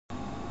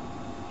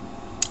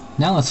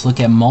Now let's look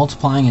at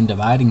multiplying and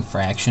dividing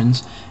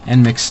fractions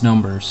and mixed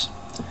numbers.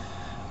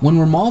 When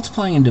we're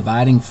multiplying and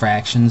dividing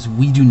fractions,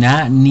 we do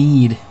not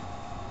need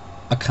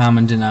a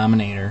common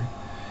denominator.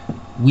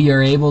 We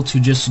are able to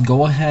just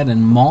go ahead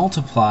and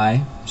multiply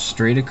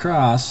straight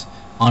across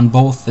on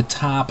both the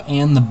top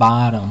and the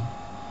bottom.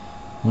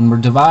 When we're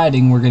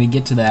dividing, we're going to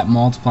get to that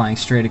multiplying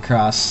straight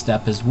across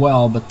step as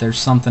well, but there's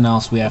something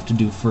else we have to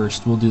do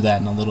first. We'll do that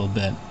in a little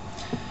bit.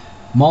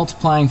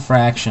 Multiplying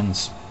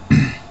fractions.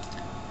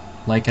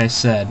 Like I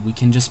said, we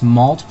can just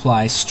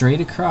multiply straight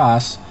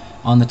across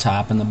on the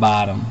top and the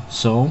bottom.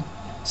 So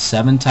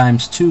 7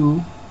 times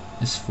 2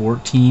 is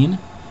 14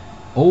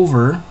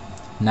 over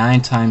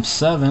 9 times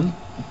 7,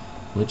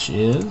 which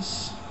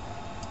is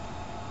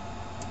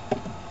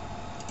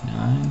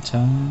 9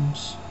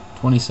 times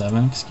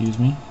 27, excuse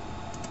me,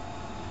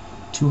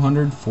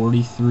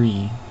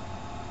 243.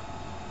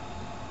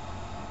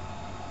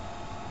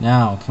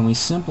 Now, can we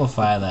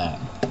simplify that?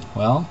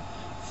 Well,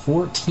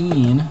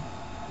 14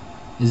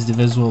 is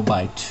divisible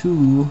by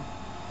 2,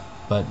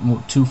 but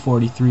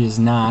 243 is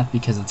not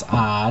because it's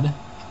odd.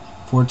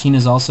 14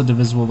 is also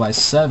divisible by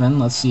 7.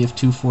 Let's see if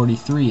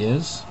 243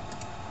 is.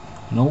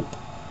 Nope.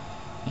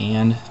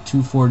 And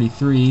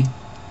 243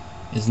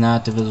 is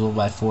not divisible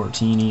by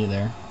 14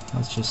 either.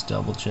 Let's just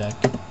double check.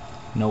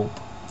 Nope.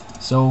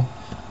 So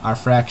our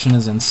fraction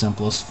is in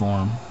simplest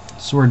form.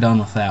 So we're done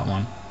with that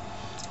one.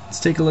 Let's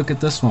take a look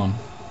at this one.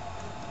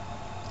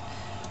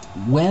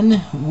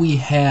 When we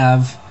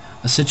have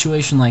a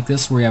situation like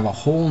this where we have a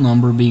whole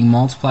number being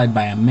multiplied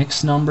by a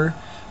mixed number,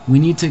 we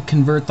need to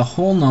convert the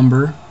whole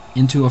number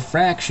into a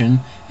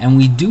fraction, and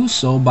we do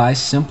so by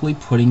simply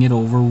putting it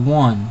over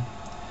 1.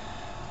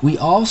 We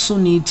also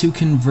need to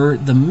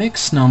convert the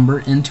mixed number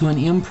into an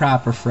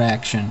improper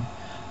fraction.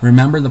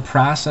 Remember, the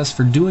process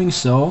for doing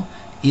so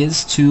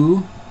is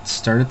to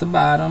start at the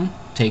bottom,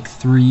 take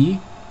 3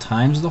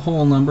 times the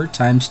whole number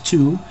times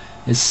 2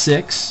 is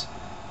 6,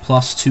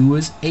 plus 2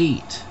 is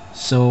 8.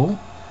 So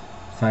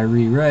if I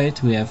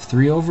rewrite, we have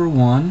 3 over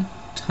 1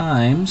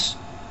 times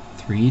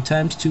 3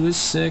 times 2 is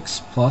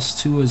 6, plus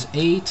 2 is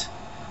 8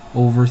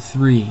 over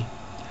 3.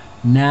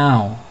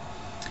 Now,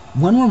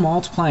 when we're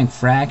multiplying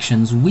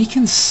fractions, we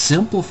can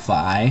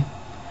simplify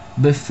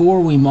before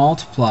we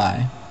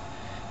multiply.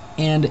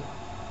 And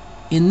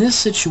in this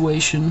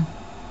situation,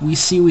 we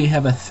see we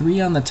have a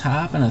 3 on the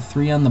top and a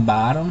 3 on the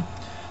bottom.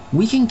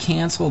 We can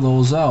cancel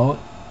those out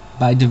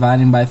by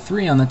dividing by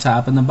 3 on the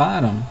top and the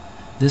bottom.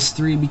 This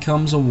 3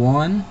 becomes a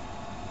 1.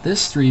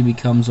 This 3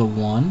 becomes a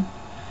 1.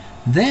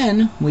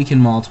 Then we can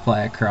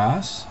multiply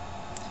across,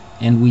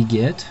 and we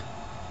get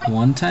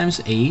 1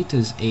 times 8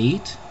 is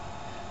 8,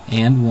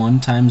 and 1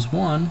 times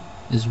 1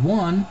 is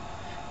 1.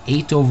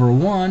 8 over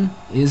 1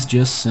 is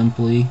just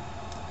simply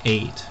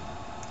 8.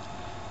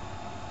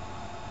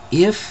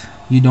 If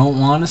you don't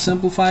want to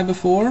simplify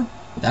before,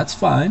 that's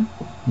fine.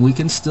 We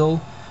can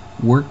still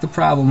work the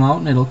problem out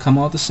and it'll come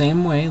out the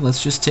same way.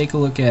 Let's just take a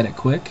look at it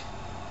quick.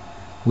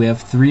 We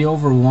have 3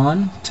 over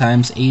 1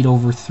 times 8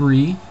 over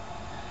 3.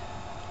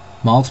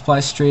 Multiply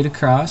straight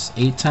across.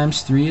 8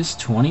 times 3 is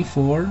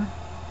 24.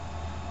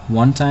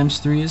 1 times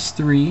 3 is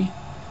 3.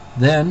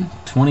 Then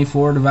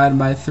 24 divided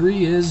by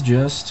 3 is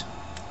just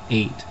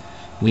 8.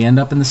 We end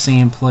up in the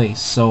same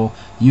place. So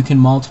you can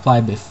multiply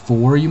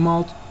before you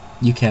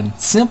can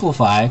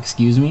simplify,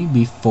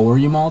 before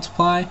you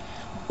multiply,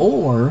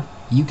 or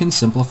you can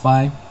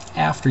simplify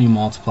after you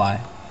multiply.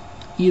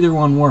 Either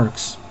one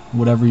works,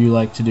 whatever you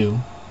like to do.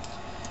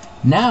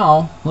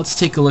 Now, let's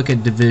take a look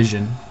at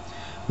division.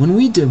 When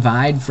we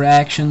divide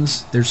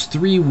fractions, there's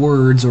 3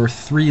 words or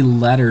 3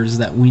 letters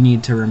that we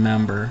need to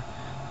remember.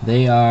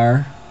 They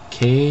are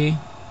K,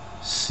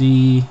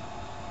 C,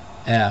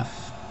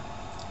 F.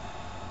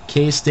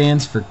 K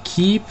stands for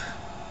keep.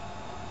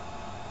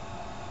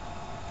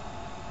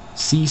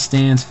 C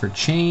stands for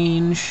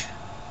change.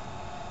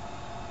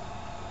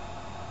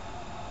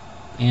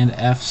 And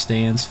F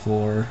stands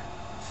for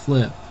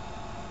flip.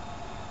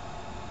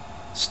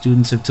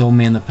 Students have told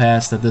me in the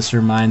past that this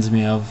reminds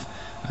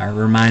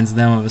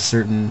them of a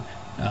certain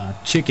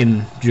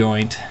chicken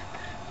joint,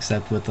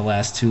 except with the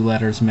last 2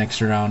 letters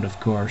mixed around, of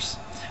course.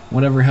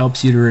 Whatever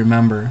helps you to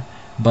remember.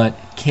 But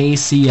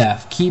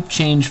KCF, keep,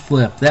 change,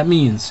 flip. That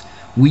means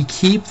we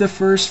keep the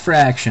first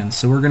fraction,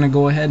 so we're going to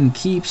go ahead and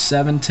keep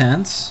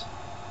 7/10.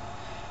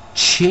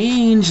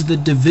 Change the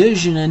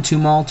division into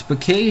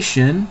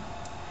multiplication,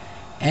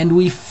 and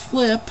we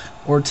flip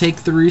or take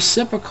the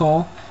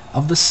reciprocal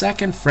of the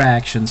second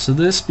fraction. So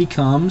this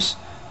becomes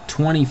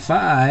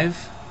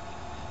 25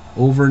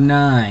 over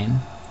 9.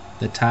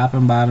 The top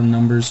and bottom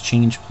numbers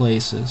change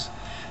places.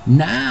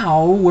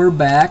 Now we're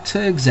back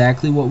to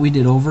exactly what we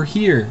did over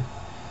here.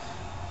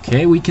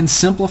 Okay, we can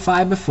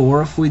simplify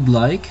before if we'd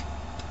like.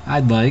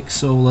 I'd like,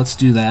 so let's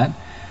do that.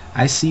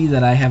 I see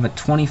that I have a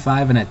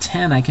 25 and a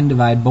 10. I can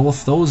divide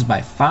both those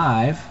by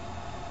 5.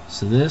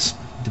 So this,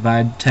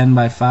 divide 10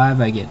 by 5,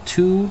 I get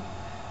 2.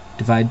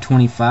 Divide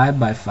 25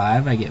 by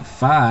 5, I get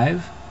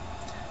 5.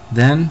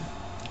 Then,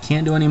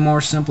 can't do any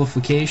more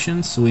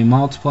simplification, so we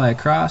multiply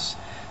across.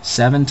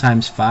 7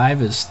 times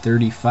 5 is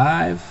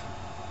 35.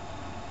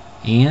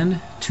 and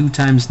 2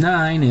 times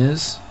 9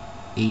 is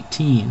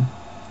 18.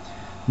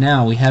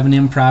 Now we have an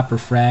improper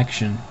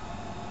fraction,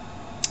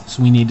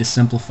 so we need to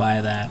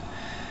simplify that.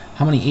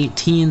 How many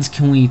 18s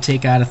can we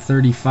take out of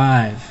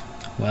 35?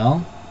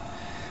 Well,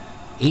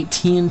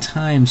 18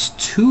 times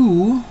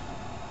 2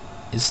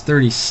 is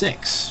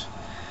 36,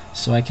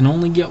 so I can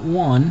only get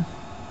one.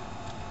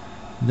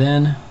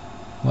 Then,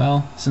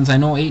 well, since I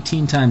know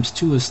 18 times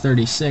 2 is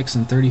 36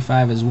 and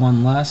 35 is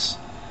 1 less,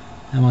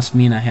 that must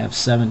mean I have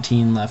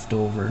 17 left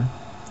over.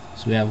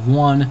 So we have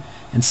 1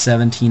 and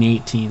 17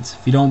 18ths.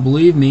 If you don't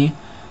believe me,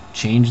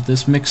 change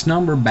this mixed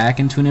number back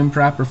into an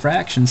improper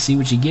fraction, see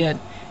what you get.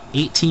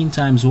 18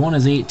 times 1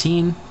 is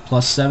 18,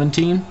 plus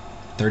 17,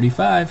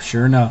 35,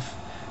 sure enough.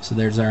 So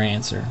there's our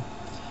answer.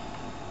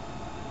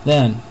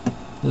 Then,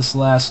 this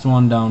last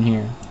one down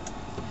here.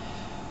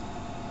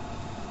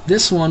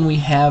 This one we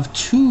have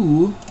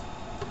two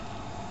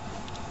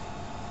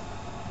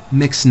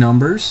mixed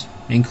numbers,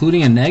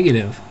 including a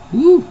negative.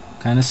 Woo!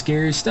 Kind of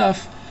scary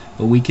stuff,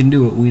 but we can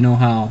do it. We know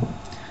how.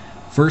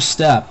 First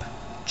step,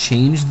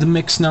 change the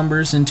mixed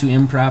numbers into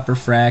improper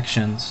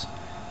fractions.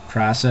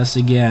 Process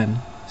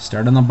again.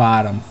 Start on the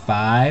bottom.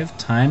 5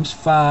 times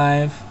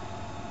 5,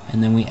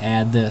 and then we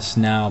add this.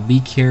 Now, be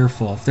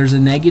careful. If there's a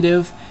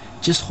negative,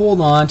 just hold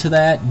on to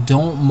that.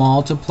 Don't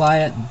multiply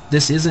it.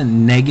 This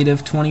isn't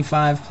negative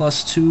 25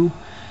 plus 2.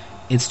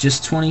 It's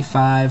just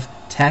 25.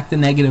 Tack the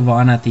negative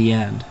on at the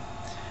end.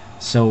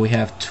 So we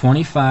have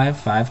 25,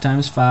 5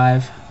 times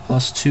 5,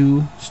 plus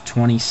 2 is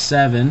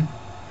 27.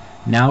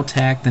 Now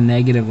tack the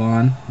negative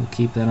on. We'll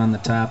keep that on the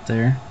top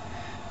there.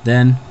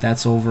 Then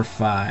that's over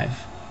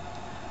 5.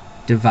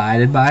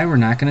 Divided by, we're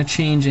not going to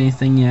change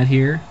anything yet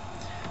here.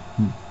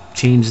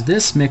 Change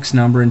this mixed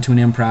number into an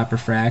improper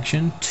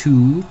fraction.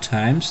 2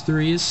 times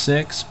 3 is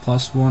 6,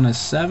 plus 1 is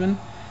 7.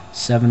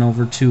 7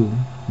 over 2.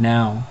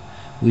 Now,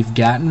 we've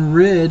gotten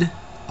rid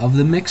of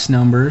the mixed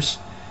numbers,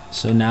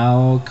 so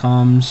now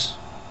comes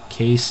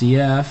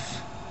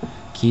KCF,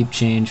 keep,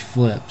 change,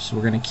 flip. So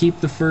we're going to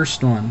keep the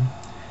first one.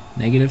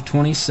 Negative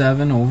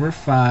 27 over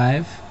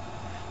 5.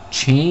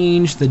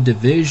 Change the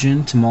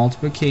division to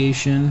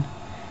multiplication,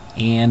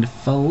 and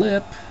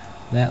flip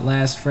that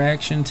last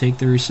fraction. Take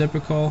the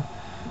reciprocal.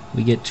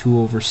 We get 2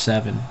 over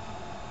 7.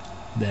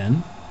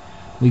 Then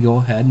we go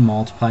ahead and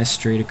multiply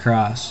straight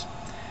across.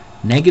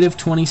 Negative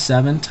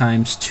 27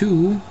 times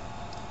 2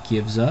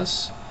 gives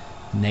us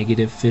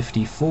negative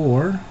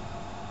 54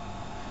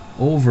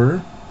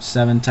 over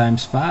 7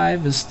 times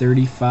 5 is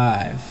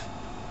 35.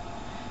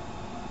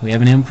 We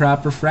have an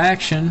improper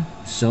fraction,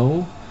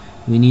 so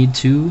we need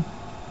to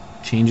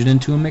change it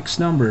into a mixed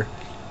number.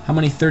 How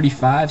many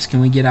 35s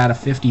can we get out of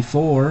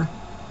 54?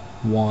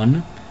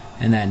 1.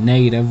 And that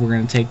negative, we're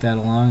going to take that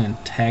along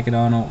and tack it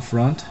on out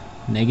front.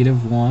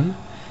 Negative 1.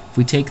 If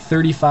we take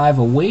 35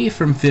 away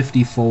from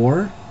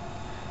 54,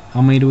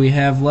 how many do we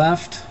have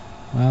left?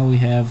 Well, we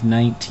have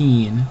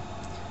 19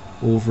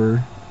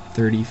 over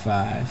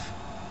 35.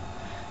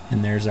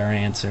 And there's our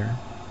answer.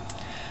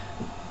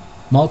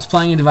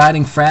 Multiplying and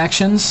dividing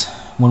fractions.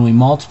 When we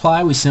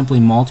multiply, we simply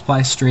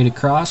multiply straight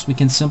across. We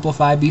can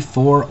simplify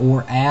before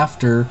or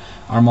after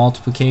our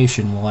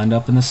multiplication. We'll end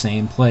up in the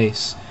same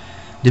place.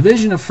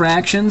 Division of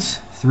fractions,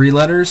 3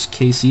 letters,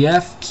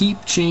 KCF,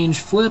 keep, change,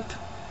 flip.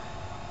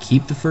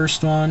 Keep the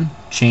first one,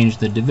 change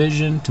the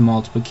division to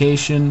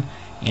multiplication,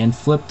 and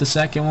flip the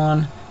second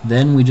one.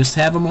 Then we just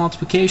have a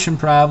multiplication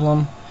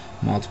problem.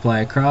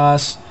 Multiply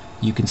across.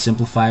 You can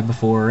simplify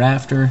before or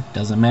after,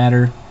 doesn't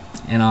matter,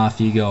 and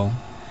off you go.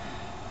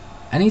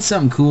 I need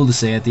something cool to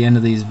say at the end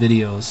of these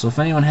videos, so if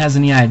anyone has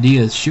any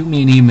ideas, shoot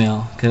me an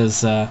email,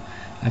 because I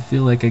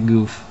feel like a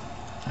goof.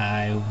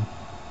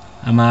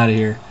 I'm out of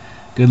here.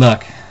 Good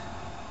luck.